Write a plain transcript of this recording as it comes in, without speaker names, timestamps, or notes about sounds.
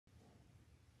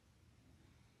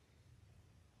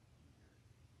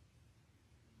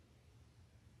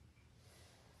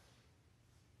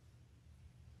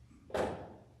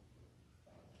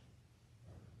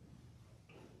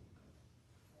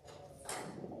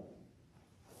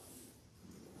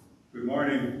Good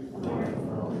morning. Good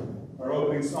morning. Our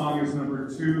opening song is number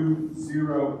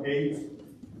 208.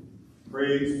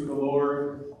 Praise to the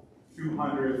Lord,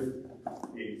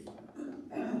 208.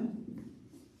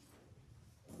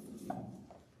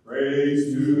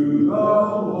 Praise to the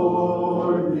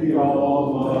Lord, the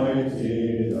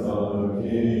Almighty, the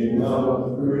King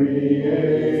of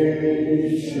creation.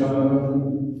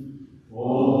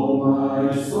 Oh,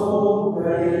 my soul,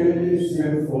 praise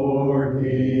him, for he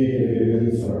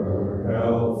is her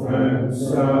health and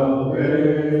salvation.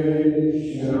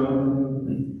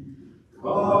 Come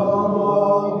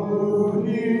all who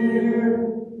hear,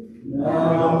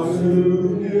 now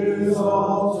to his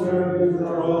altar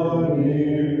draw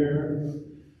near,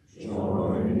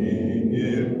 joining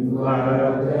in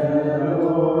glad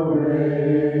adoration.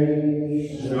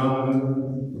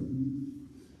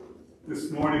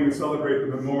 This morning we celebrate the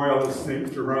memorial of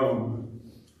St. Jerome.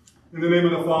 In the name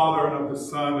of the Father, and of the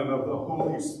Son, and of the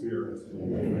Holy Spirit.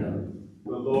 Amen.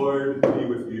 The Lord be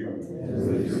with you. And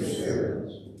with your spirit.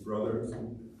 Brothers.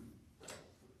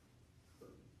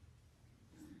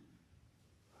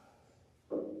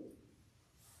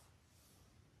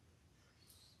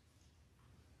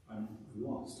 I'm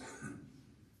lost.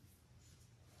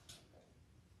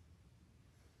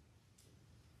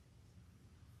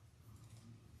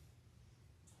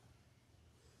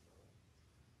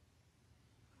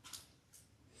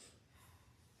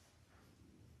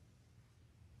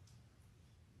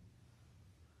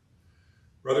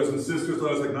 Brothers and sisters,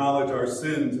 let us acknowledge our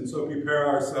sins and so prepare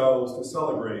ourselves to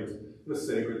celebrate the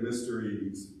sacred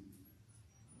mysteries.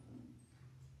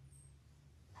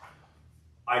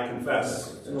 I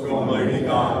confess to Almighty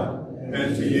God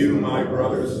and to you, my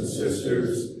brothers and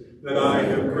sisters, that I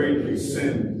have greatly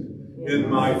sinned in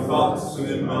my thoughts and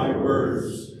in my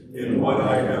words, in what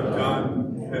I have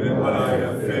done and in what I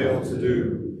have failed to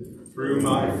do, through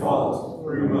my fault,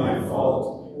 through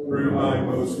my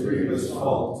most grievous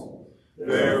fault.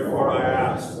 Therefore I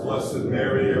ask, Blessed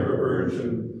Mary, ever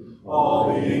Virgin, all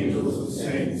the angels and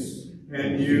saints,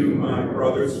 and you, my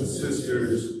brothers and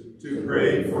sisters, to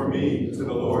pray for me to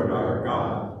the Lord our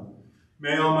God.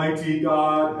 May Almighty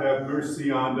God have mercy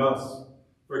on us,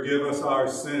 forgive us our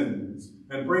sins,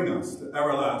 and bring us to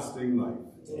everlasting life.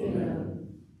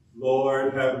 Amen.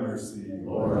 Lord, have mercy.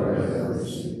 Lord, have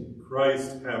mercy.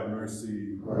 Christ, have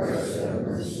mercy. Christ, have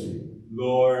mercy.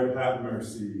 Lord, have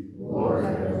mercy. Lord,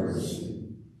 have mercy.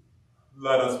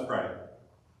 Let us pray.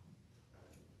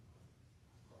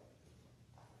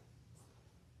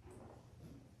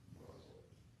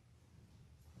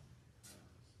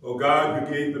 O God, who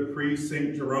gave the priest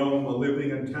St. Jerome a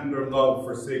living and tender love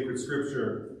for sacred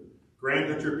scripture, grant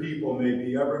that your people may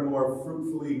be ever more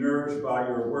fruitfully nourished by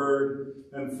your word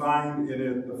and find in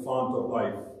it the font of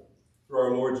life. Through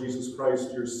our Lord Jesus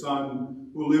Christ, your Son,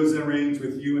 who lives and reigns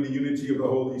with you in the unity of the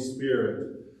Holy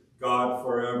Spirit, God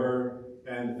forever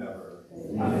and ever.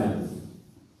 Amen.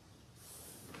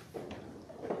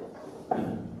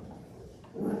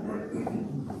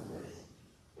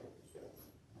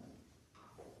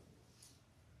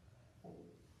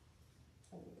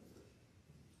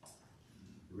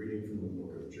 Reading from the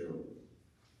book of Job.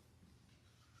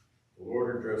 The Lord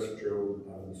addressed Job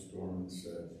out of the storm and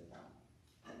said,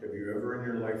 have you ever in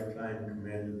your lifetime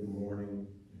commanded the morning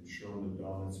and shown the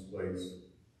dawn its place,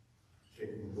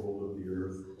 taking hold of the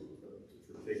earth,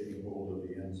 for taking hold of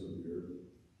the ends of the earth,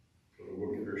 for the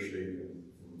wicked are shaken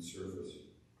from the surface?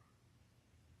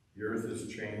 The earth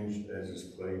is changed as is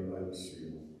clay by the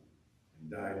seal, and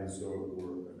dyed as though it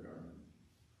were a garment.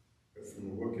 But from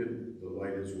the wicked the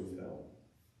light is withheld,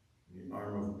 and the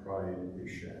arm of pride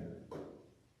is shattered.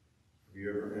 Have you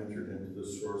ever entered into the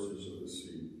sources of the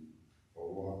sea, or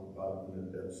walked about in the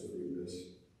depths of the abyss?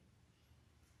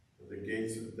 Have the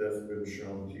gates of death been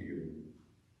shown to you,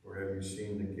 or have you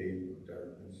seen the gate of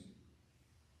darkness?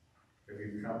 Have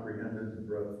you comprehended the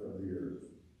breadth of the earth?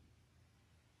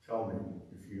 Tell me,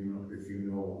 if you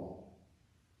know all,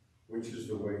 which is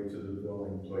the way to the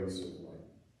dwelling place of light,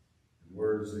 and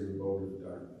where is the abode of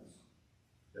darkness,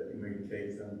 that you may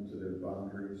take them to their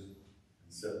boundaries and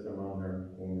set them on their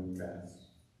own paths?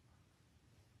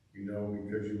 You know,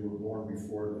 because you were born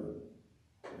before them,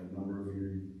 and the number of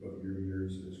your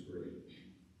years is great.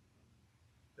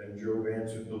 Then Job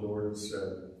answered the Lord and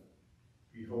said,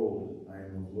 behold, I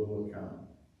am of little account,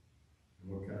 and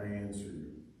what can I answer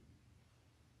you?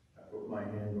 I put my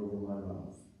hand over my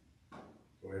mouth.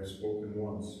 Though I have spoken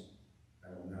once, I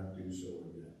will not do so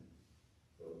again.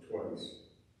 Though twice,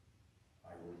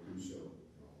 I will do so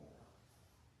no more.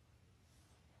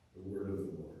 The word of the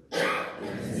Lord.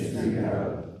 Thanks be to God.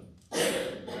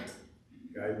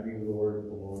 Guide me, Lord,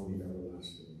 along the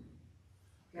everlasting way.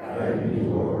 Guide me,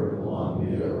 Lord, along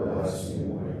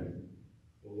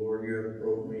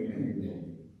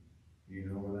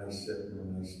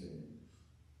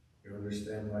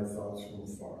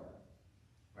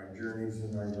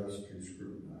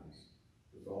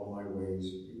all my ways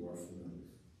you are familiar.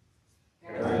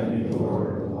 Guide me,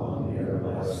 Lord, along the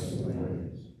everlasting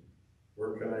ways.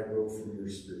 Where can I go from your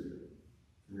spirit?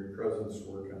 From your presence,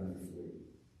 where can I flee?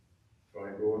 If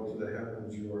I go into the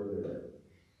heavens, you are there.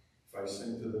 If I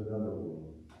sink to the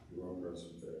netherworld, you are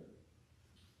present there.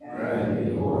 Guide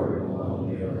me, Lord, along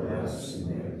the everlasting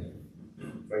ways.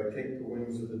 If I take the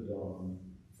wings of the dawn,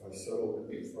 if I settle at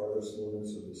the farthest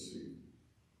limits of the sea,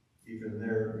 even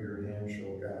there your hand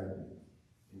shall guide me,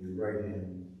 and your right hand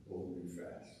hold me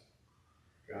fast.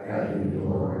 Guide me,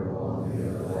 Lord, along the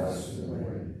everlasting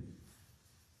way.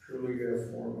 Truly you have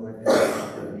formed my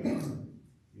hand.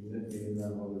 You knit me in my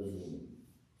mother's womb.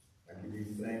 I give you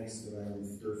thanks that I am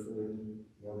fearfully,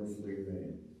 wonderfully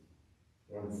made.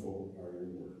 Wonderful are your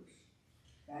works.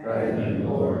 Guide me,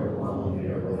 Lord, along the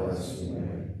everlasting way.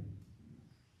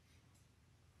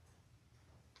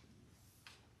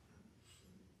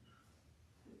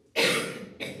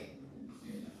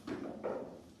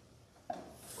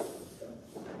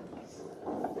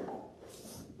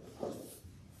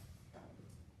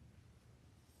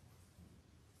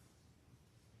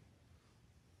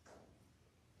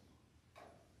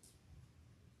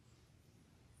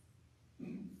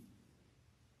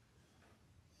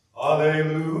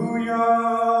 Alleluia,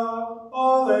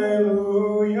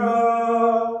 alleluia,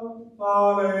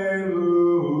 alleluia.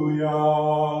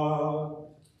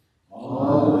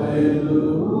 Alleluia,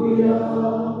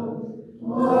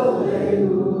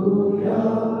 alleluia,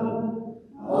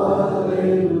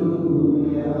 alleluia.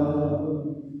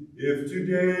 If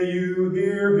today you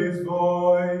hear his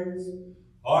voice,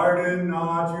 harden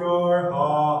not your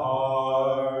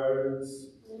hearts.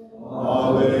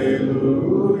 Alleluia.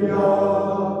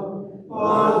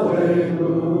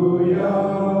 Alleluia,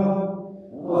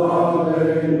 alleluia.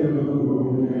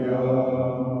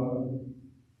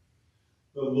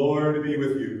 The Lord be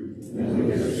with you. And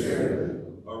with your spirit.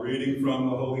 A reading from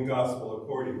the Holy Gospel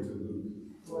according to Luke.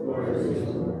 Glory to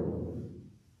the Lord.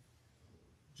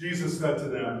 Jesus said to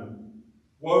them,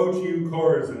 Woe to you,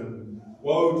 Chorazin!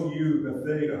 Woe to you,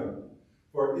 Bethsaida!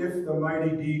 For if the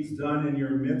mighty deeds done in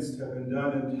your midst had been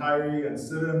done in Tyre and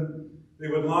Sidon, they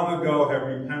would long ago have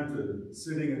repented,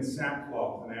 sitting in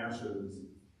sackcloth and ashes.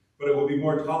 But it will be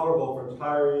more tolerable for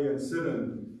Tyre and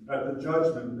Sidon at the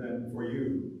judgment than for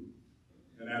you.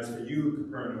 And as for you,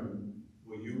 Capernaum,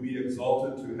 will you be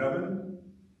exalted to heaven?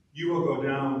 You will go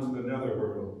down to the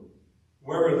netherworld.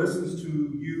 Whoever listens to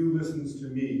you listens to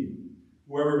me.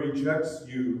 Whoever rejects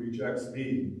you rejects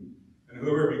me. And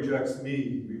whoever rejects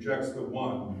me rejects the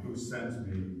one who sent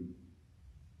me.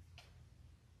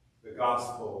 The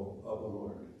Gospel of the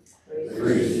Lord.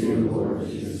 Praise to you, Lord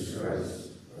Jesus Christ.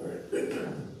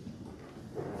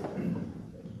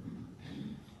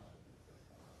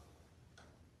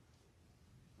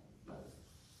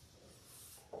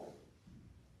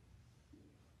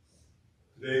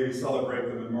 Today we celebrate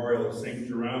the memorial of St.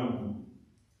 Jerome,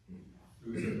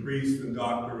 who is a priest and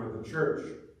doctor of the church.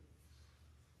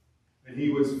 And he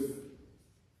was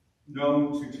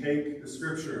known to take the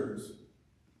scriptures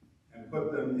and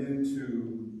put them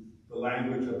into the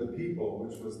language of the people,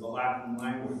 which was the Latin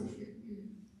language.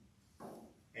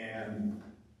 And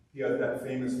he had that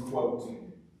famous quote,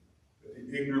 that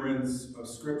the ignorance of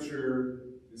Scripture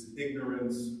is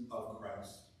ignorance of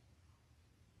Christ.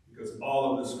 Because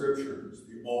all of the Scriptures,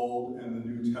 the Old and the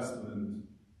New Testament,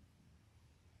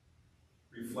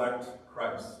 reflect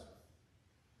Christ.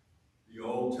 The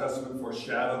Old Testament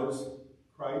foreshadows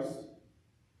Christ,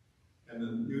 and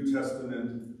the New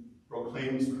Testament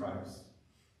proclaims Christ,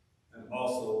 and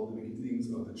also the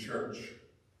beginnings of the church,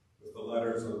 with the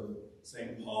letters of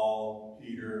St. Paul,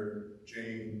 Peter,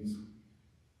 James,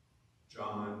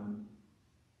 John.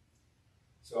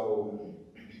 So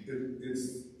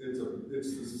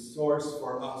it's the source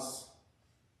for us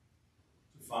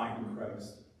to find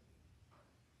Christ.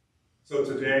 So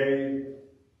today,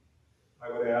 I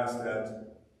would ask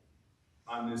that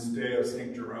on this day of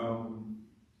St. Jerome,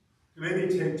 to maybe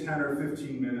take 10 or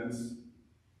 15 minutes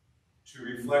to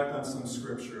reflect on some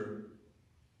scripture,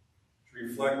 to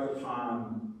reflect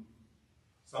upon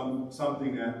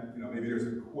something that, maybe there's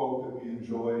a quote that we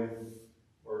enjoy,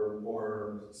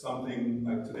 or something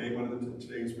like today, one of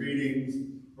today's readings,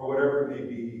 or whatever it may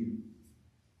be.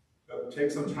 But take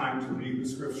some time to read the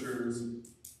scriptures, and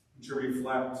to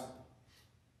reflect,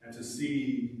 and to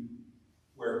see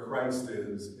where Christ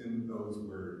is in those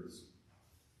words.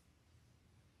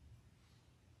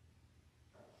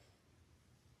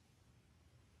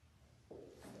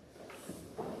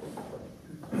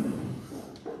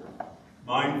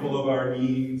 Mindful of our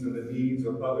needs and the needs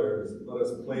of others, let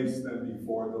us place them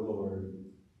before the Lord.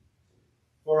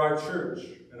 For our church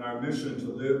and in our mission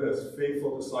to live as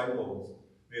faithful disciples,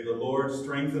 may the Lord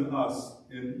strengthen us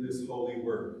in this holy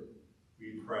work.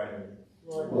 We pray.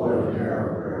 Lord, hear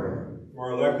our prayer.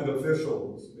 For elected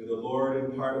officials, may the Lord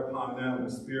impart upon them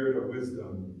the spirit of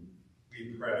wisdom.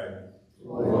 We pray.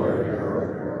 Lord, hear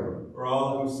our prayer. For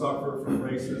all who suffer from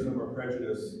racism or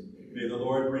prejudice, may the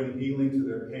Lord bring healing to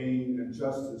their pain and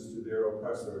justice to their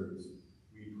oppressors.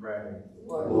 We pray.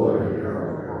 Lord, hear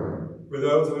our prayer. For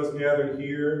those of us gathered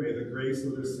here, may the grace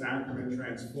of this sacrament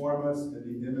transform us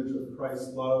in the image of Christ's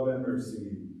love and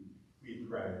mercy. We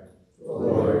pray.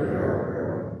 Lord, hear our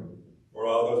prayer. For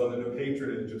all those under the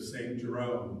patronage of St.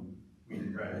 Jerome, we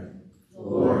pray.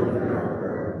 Lord, hear our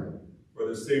prayer. For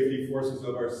the safety forces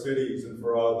of our cities and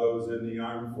for all those in the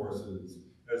armed forces,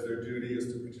 as their duty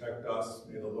is to protect us,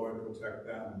 may the Lord protect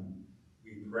them.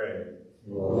 We pray.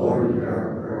 Lord, hear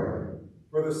our prayer.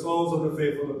 For the souls of the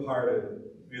faithful departed,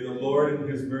 may the Lord in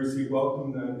his mercy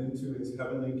welcome them into his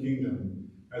heavenly kingdom,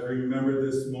 as we remember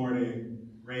this morning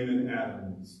Raymond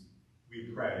Adams.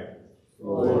 We pray.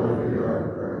 Lord, hear our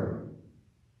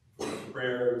prayer.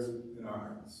 Prayers in our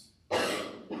hearts.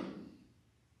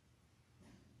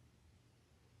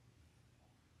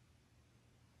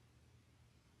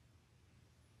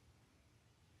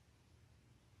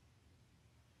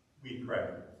 We pray.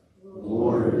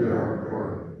 Lord, hear our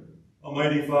prayer.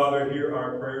 Almighty Father, hear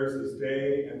our prayers this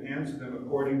day and answer them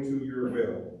according to your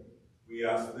will. We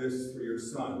ask this through your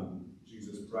Son,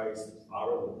 Jesus Christ, our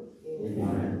Lord.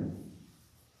 Amen.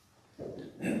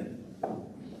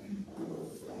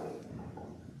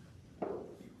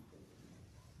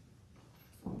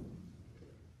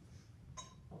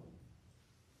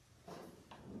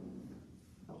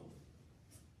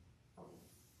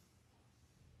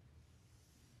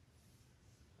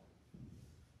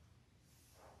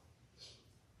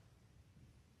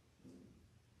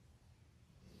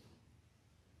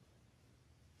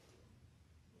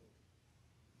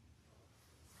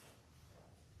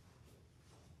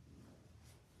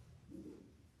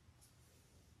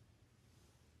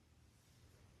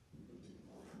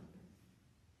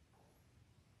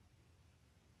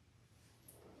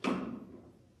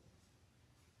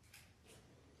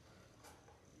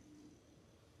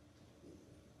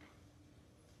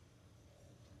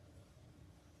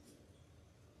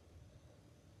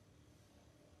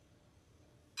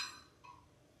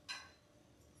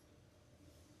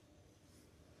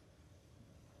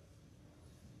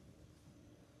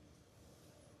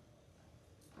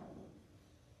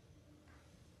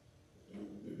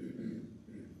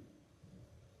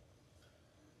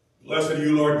 Blessed are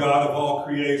you, Lord God of all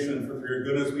creation, for through your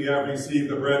goodness we have received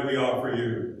the bread we offer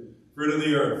you, fruit of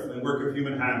the earth and work of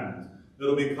human hands, that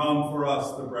will become for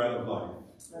us the bread of life.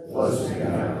 Blessed be thy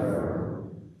prayer.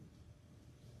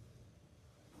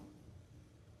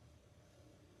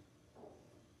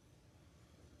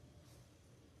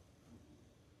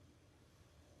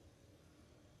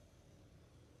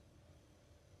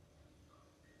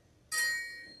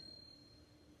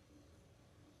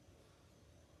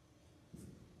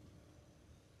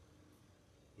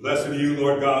 Blessed are you,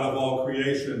 Lord God of all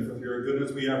creation, for through your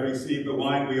goodness we have received the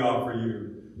wine we offer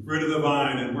you, fruit of the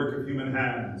vine and work of human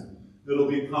hands, that will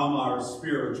become our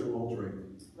spiritual drink.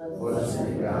 Blessed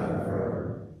be thy prayer.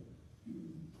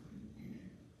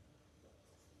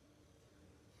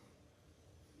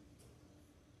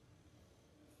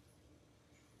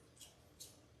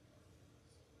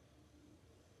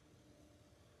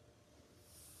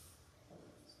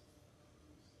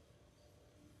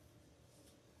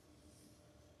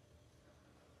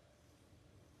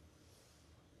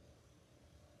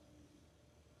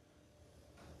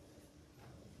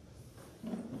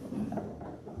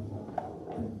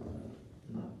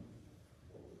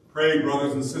 Pray,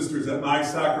 brothers and sisters, that my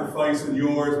sacrifice and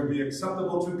yours would be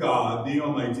acceptable to God, the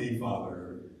Almighty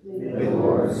Father. May the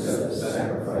Lord accept the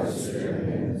sacrifice at your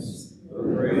hands, for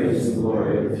the praise and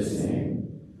glory of his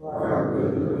name, for our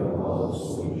good and of all his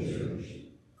holy church.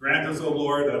 Grant us, O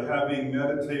Lord, that having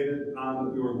meditated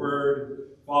on your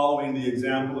word, following the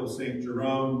example of St.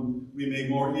 Jerome, we may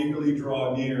more eagerly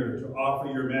draw near to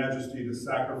offer your majesty the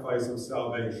sacrifice of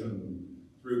salvation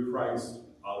through Christ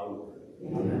our Lord.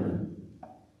 Amen.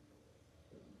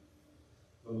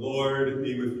 The Lord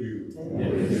be with you. And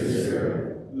with your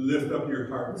spirit. Lift up your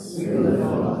hearts. We lift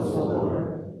up to the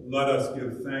Lord. Let us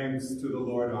give thanks to the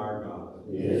Lord our God.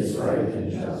 It is right and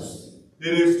just.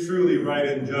 It is truly right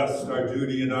and just, our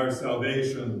duty and our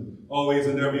salvation, always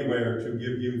and everywhere to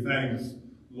give you thanks,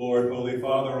 Lord, Holy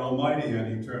Father, Almighty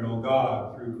and eternal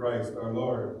God, through Christ our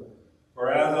Lord. For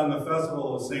as on the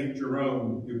festival of St.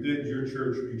 Jerome you bid your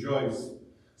church rejoice,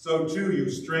 so too you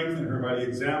strengthen her by the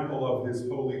example of his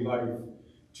holy life.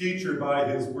 Teach her by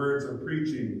his words of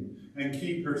preaching, and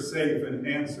keep her safe in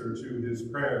answer to his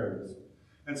prayers.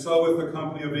 And so with the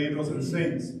company of angels and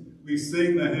saints, we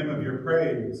sing the hymn of your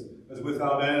praise, as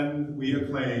without end we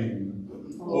acclaim.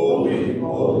 Holy,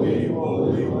 holy,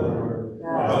 holy Lord,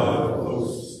 God of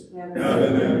hosts,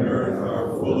 heaven and earth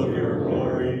are full of your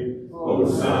glory.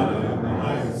 Hosanna in the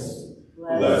highest.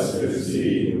 Blessed is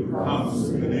he who comes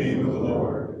in the name of the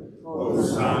Lord.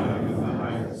 Hosanna in the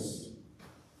highest.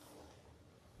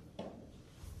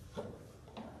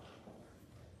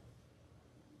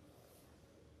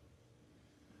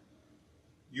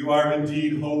 You are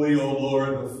indeed holy, O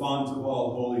Lord, the font of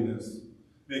all holiness.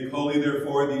 Make holy,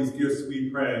 therefore, these gifts, we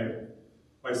pray,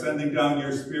 by sending down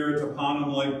your Spirit upon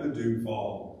them like the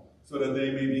dewfall, so that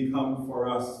they may become for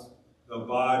us the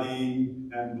body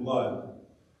and blood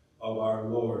of our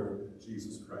Lord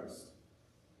Jesus Christ.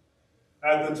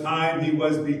 At the time he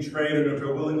was betrayed and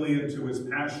entered willingly into his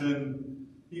passion,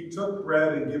 he took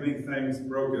bread and giving thanks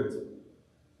broke it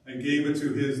and gave it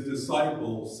to his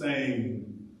disciples, saying,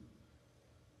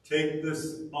 "Take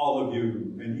this, all of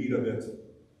you, and eat of it,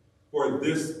 for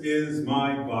this is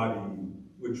my body,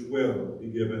 which will be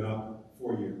given up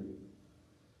for you."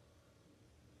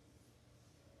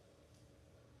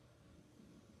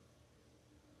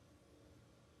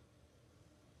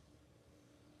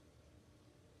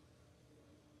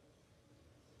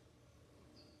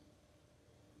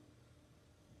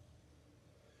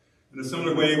 In a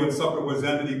similar way, when supper was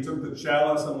ended, he took the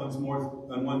chalice, and once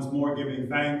more giving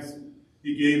thanks,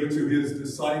 he gave it to his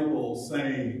disciples,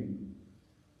 saying,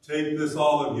 "Take this,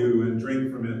 all of you, and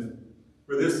drink from it.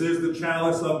 For this is the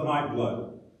chalice of my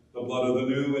blood, the blood of the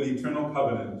new and eternal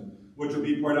covenant, which will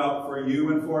be poured out for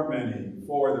you and for many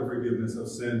for the forgiveness of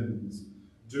sins.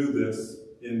 Do this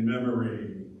in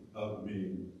memory of me."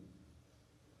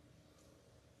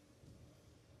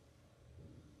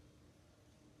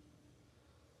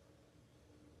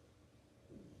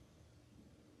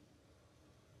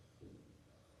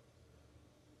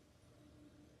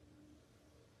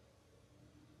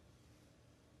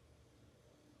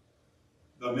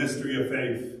 The mystery of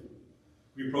faith.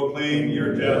 We proclaim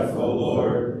your death, O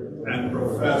Lord, and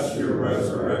profess your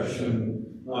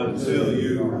resurrection until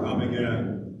you come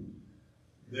again.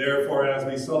 Therefore, as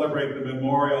we celebrate the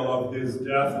memorial of his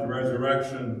death and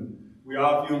resurrection, we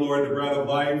offer you, Lord, the bread of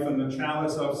life and the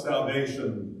chalice of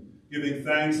salvation, giving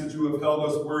thanks that you have held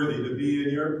us worthy to be in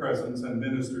your presence and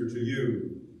minister to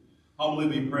you. Humbly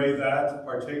we pray that,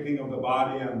 partaking of the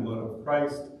body and blood of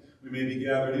Christ, we may be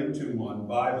gathered into one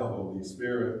by the Holy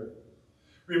Spirit.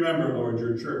 Remember, Lord,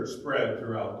 your church spread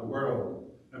throughout the world,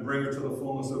 and bring her to the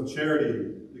fullness of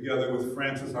charity, together with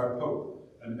Francis our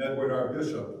Pope, and Edward our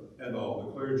Bishop, and all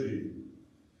the clergy.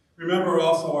 Remember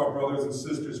also our brothers and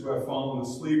sisters who have fallen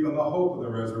asleep in the hope of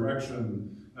the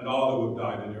resurrection, and all who have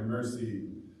died in your mercy.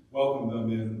 Welcome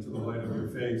them into the light of your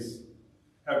face.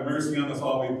 Have mercy on us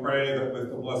all, we pray, that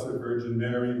with the Blessed Virgin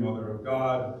Mary, Mother of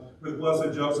God, with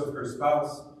blessed Joseph, her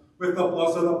spouse, with the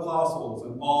blessed apostles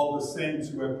and all the saints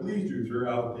who have pleased you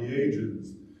throughout the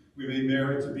ages, we may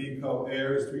merit to be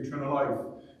co-heirs to eternal life,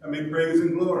 and may praise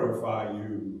and glorify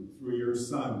you through your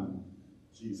Son,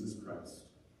 Jesus Christ.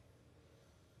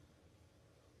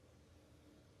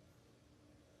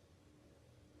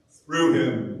 Through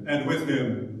him, and with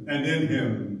him, and in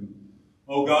him,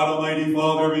 O God, Almighty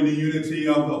Father, in the unity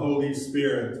of the Holy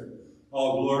Spirit,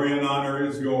 all glory and honor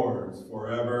is yours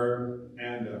forever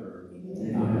and ever.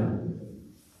 Amen.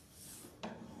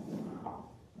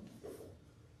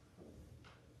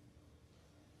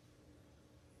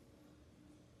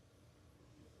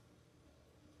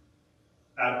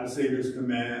 At the Savior's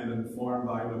command, and formed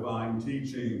by divine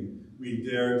teaching, we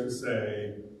dare to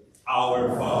say, Our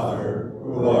Father,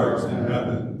 who art in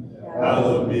heaven,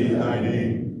 hallowed be thy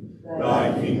name.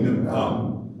 Thy kingdom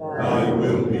come, thy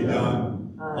will be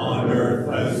done, on earth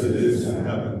as it is in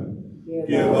heaven.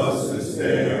 Give us this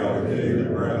day our daily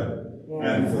bread,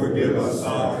 and forgive us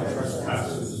our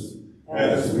trespasses,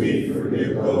 as we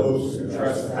forgive those who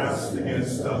trespass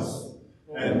against us.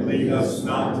 And lead us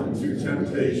not into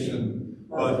temptation,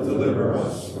 but deliver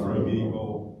us from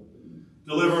evil.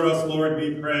 Deliver us, Lord,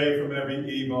 we pray, from every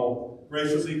evil.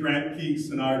 Graciously grant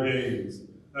peace in our days,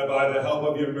 that by the help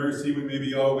of your mercy we may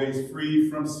be always free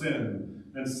from sin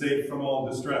and safe from all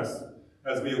distress,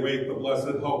 as we await the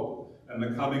blessed hope and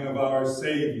the coming of our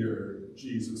Savior,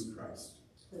 Jesus Christ.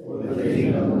 For the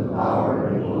kingdom, the power,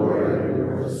 and glory are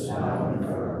yours, now and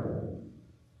forever.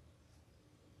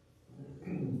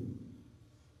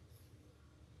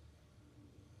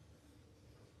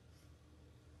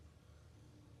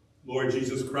 Lord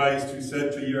Jesus Christ, who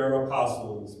said to your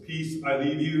apostles, Peace I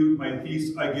leave you, my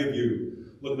peace I give you.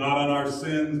 Look not on our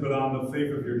sins, but on the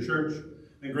faith of your church,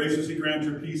 and graciously grant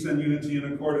your peace and unity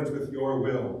in accordance with your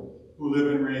will, who live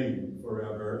and reign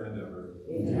forever and ever.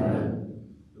 Amen.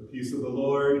 The peace of the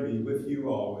Lord be with you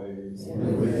always.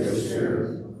 And with your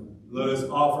spirit. Let us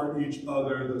offer each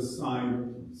other the sign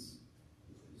of peace.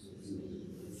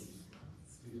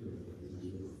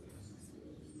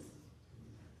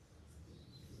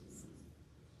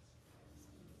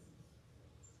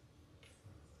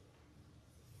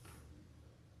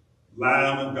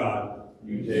 Lamb of God,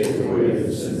 You take away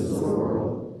the sins of the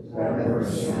world. Have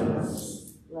mercy on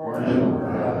us. Lamb of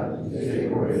God, you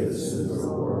take away the sins of the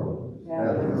world.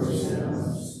 Have mercy on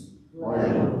us.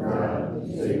 Lamb of God,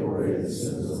 you take away the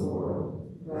sins of the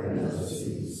world. Grant us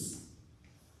peace.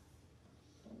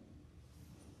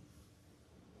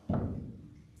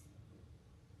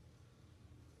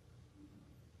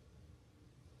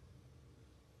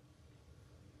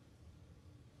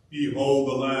 behold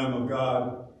the Lamb of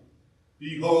God.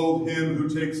 Behold him who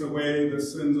takes away the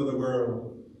sins of the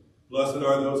world. Blessed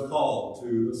are those called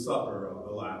to the supper of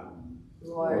the Lamb.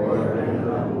 Lord, I am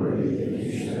not worthy that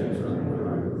you should enter under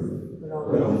my roof,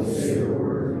 but only say the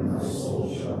word, and my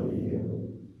soul shall be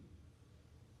healed.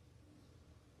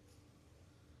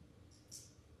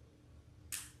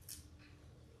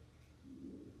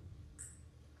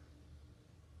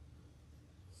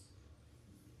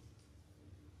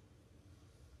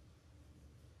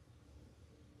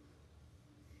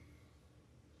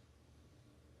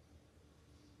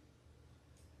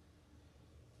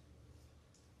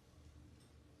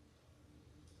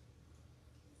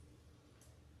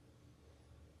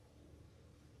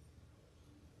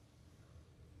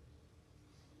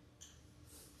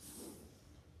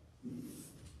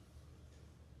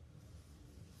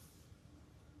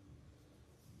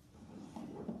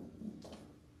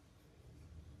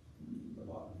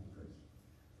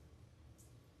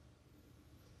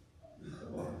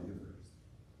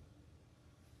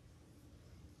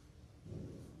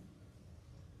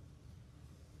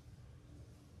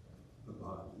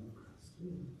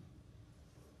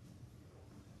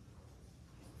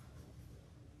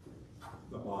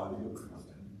 The body of Christ.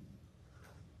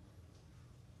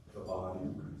 The body of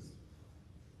Christ.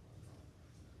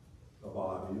 The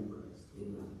body of Christ.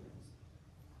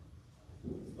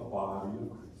 The body of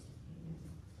Christ.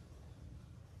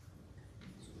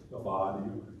 The body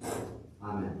of Christ.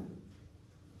 Amen.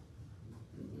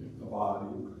 The body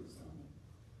of Christ.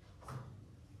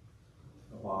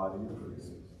 The body of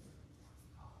Christ.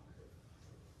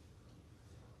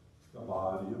 The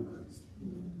body of Christ.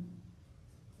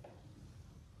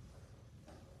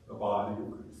 The body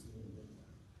of Christ.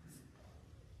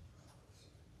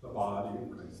 The body of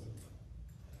Christ.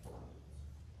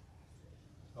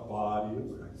 The body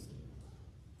of Christ.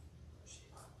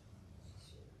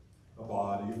 The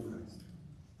body of Christ.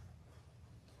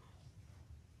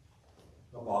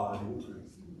 The body of Christ.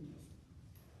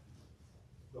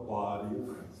 The body of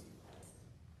Christ.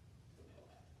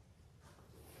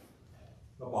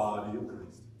 The body of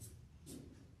Christ.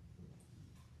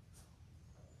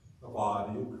 The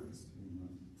body of Christ.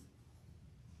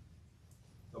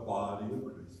 The body of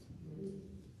Christ.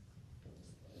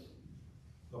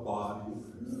 The body of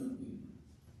Christ.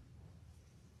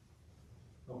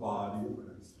 The body of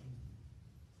Christ.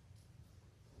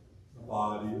 The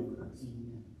body of Christ.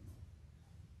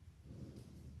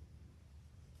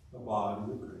 The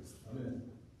body of Christ. Amen.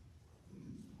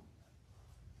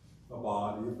 The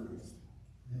body of Christ.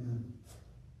 Amen.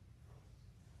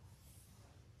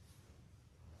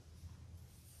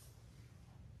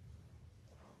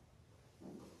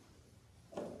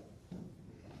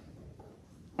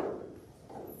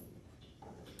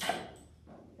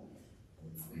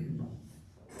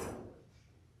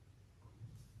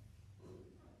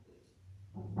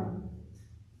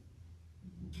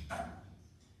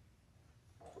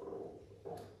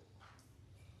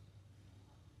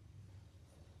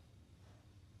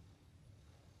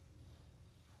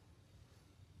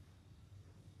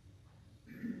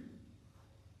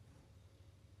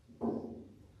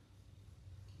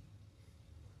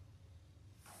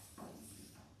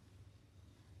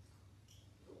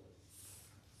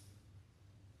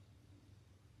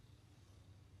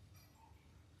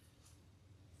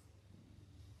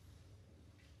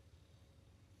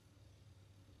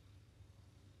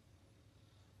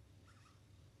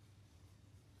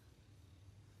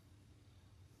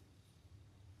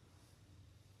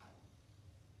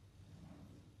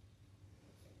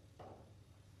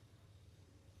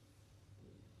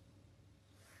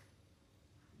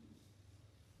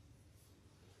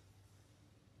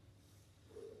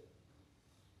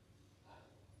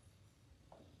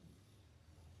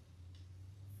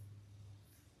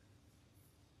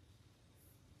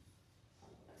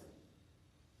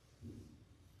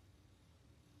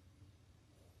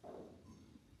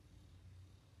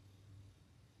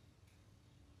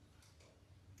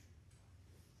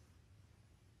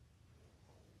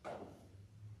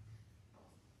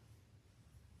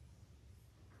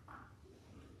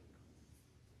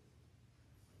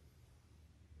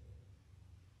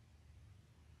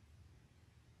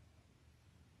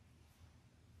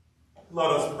 Let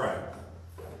us pray.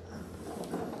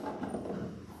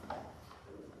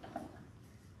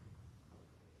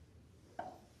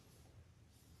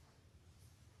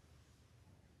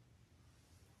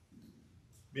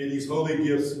 May these holy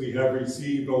gifts we have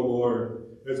received, O Lord,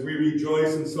 as we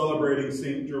rejoice in celebrating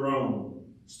St. Jerome,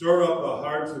 stir up the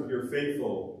hearts of your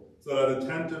faithful, so that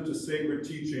attentive to sacred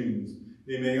teachings,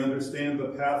 they may understand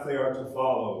the path they are to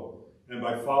follow, and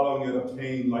by following it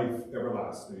obtain life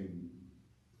everlasting.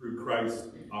 Through Christ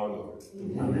our Lord.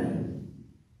 Amen.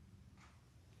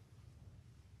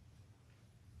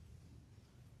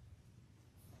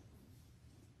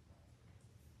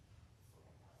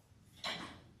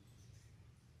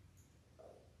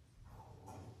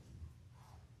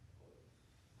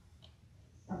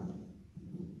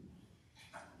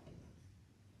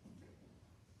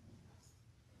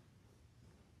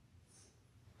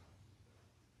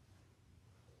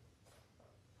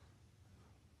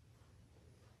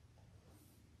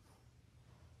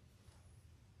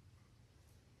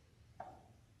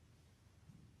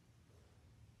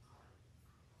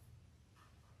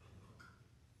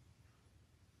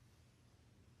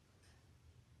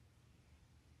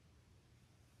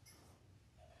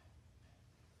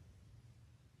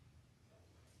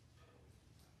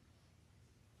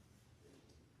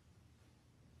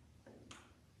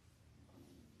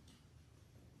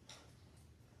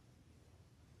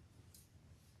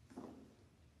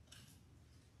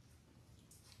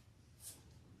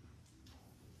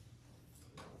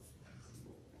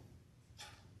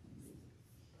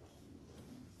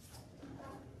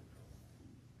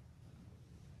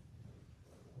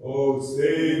 O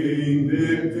saving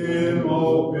victim,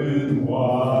 open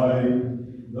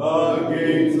wide the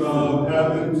gates of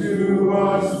heaven to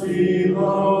us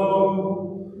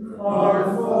below.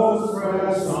 Our foes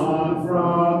press on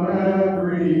from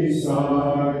every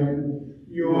side.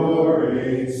 Your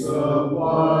aid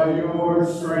supply, your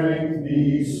strength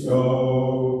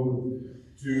bestow.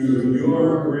 To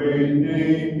your great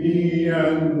name be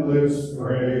endless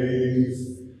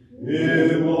praise.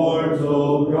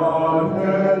 Immortal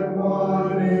Godhead,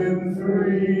 one in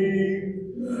three.